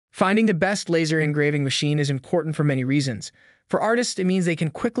Finding the best laser engraving machine is important for many reasons. For artists, it means they can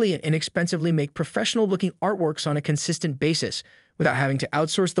quickly and inexpensively make professional-looking artworks on a consistent basis without having to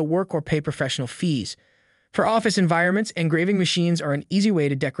outsource the work or pay professional fees. For office environments, engraving machines are an easy way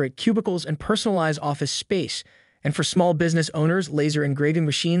to decorate cubicles and personalize office space. And for small business owners, laser engraving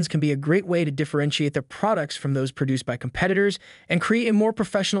machines can be a great way to differentiate their products from those produced by competitors and create a more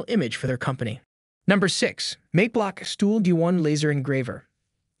professional image for their company. Number 6. Makeblock xTool D1 Laser Engraver.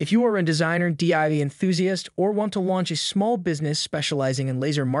 If you are a designer, DIY enthusiast, or want to launch a small business specializing in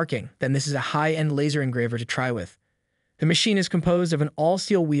laser marking, then this is a high-end laser engraver to try with. The machine is composed of an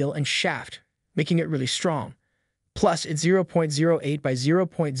all-steel wheel and shaft, making it really strong. Plus, its 0.08 by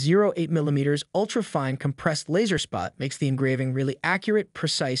 0.08 millimeters ultra-fine compressed laser spot makes the engraving really accurate,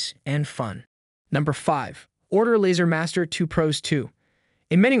 precise, and fun. Number 5. ORTUR Laser Master 2 Pros 2.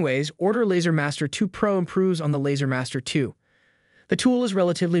 In many ways, ORTUR Laser Master 2 Pro improves on the Laser Master 2. The tool is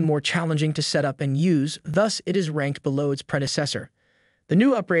relatively more challenging to set up and use, thus it is ranked below its predecessor. The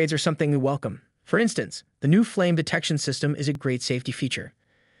new upgrades are something we welcome. For instance, the new flame detection system is a great safety feature.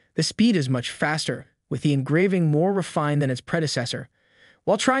 The speed is much faster, with the engraving more refined than its predecessor.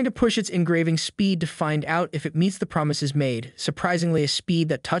 While trying to push its engraving speed to find out if it meets the promises made, surprisingly a speed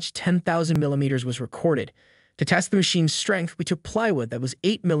that touched 10,000 millimeters was recorded. To test the machine's strength, we took plywood that was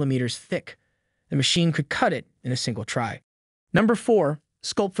 8 millimeters thick. The machine could cut it in a single try. Number 4.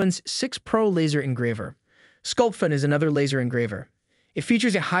 SCULPFUN's 6 Pro Laser Engraver. SCULPFUN is another laser engraver. It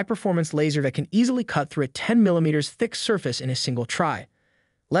features a high-performance laser that can easily cut through a 10 millimeters thick surface in a single try.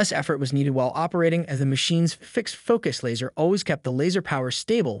 Less effort was needed while operating, as the machine's fixed focus laser always kept the laser power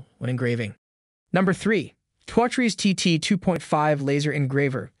stable when engraving. Number 3. Twotrees TT 2.5 Laser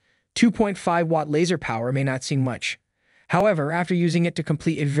Engraver. 2.5-watt laser power may not seem much. However, after using it to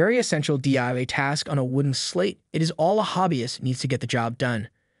complete a very essential DIY task on a wooden slate, it is all a hobbyist needs to get the job done.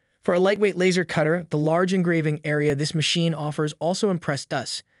 For a lightweight laser cutter, the large engraving area this machine offers also impressed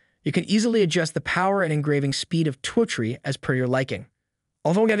us. You can easily adjust the power and engraving speed of Twotrees as per your liking.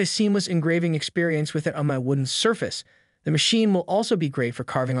 Although I had a seamless engraving experience with it on my wooden surface, the machine will also be great for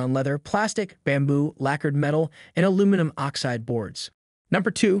carving on leather, plastic, bamboo, lacquered metal, and aluminum oxide boards.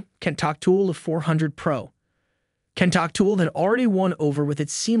 Number 2. KENTOKTOOL 400 Pro. KENTOKTOOL had already won over with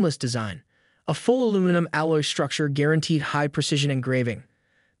its seamless design. A full aluminum alloy structure guaranteed high-precision engraving.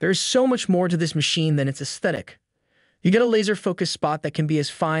 There is so much more to this machine than its aesthetic. You get a laser-focused spot that can be as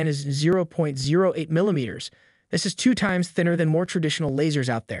fine as 0.08 millimeters. This is 2 times thinner than more traditional lasers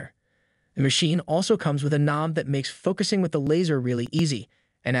out there. The machine also comes with a knob that makes focusing with the laser really easy,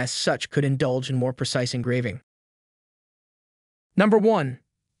 and as such could indulge in more precise engraving. Number 1.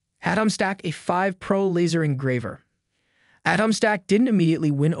 ATOMSTACK a 5 Pro Laser Engraver. ATOMSTACK didn't immediately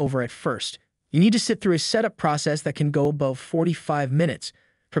win over at first. You need to sit through a setup process that can go above 45 minutes.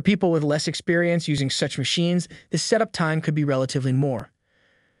 For people with less experience using such machines, the setup time could be relatively more.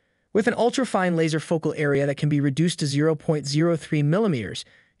 With an ultra-fine laser focal area that can be reduced to 0.03 millimeters,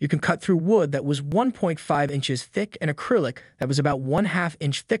 you can cut through wood that was 1.5 inches thick and acrylic that was about 1/2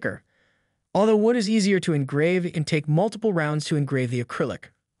 inch thicker. Although wood is easier to engrave, it can take multiple rounds to engrave the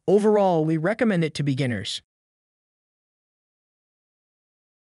acrylic. Overall, we recommend it to beginners.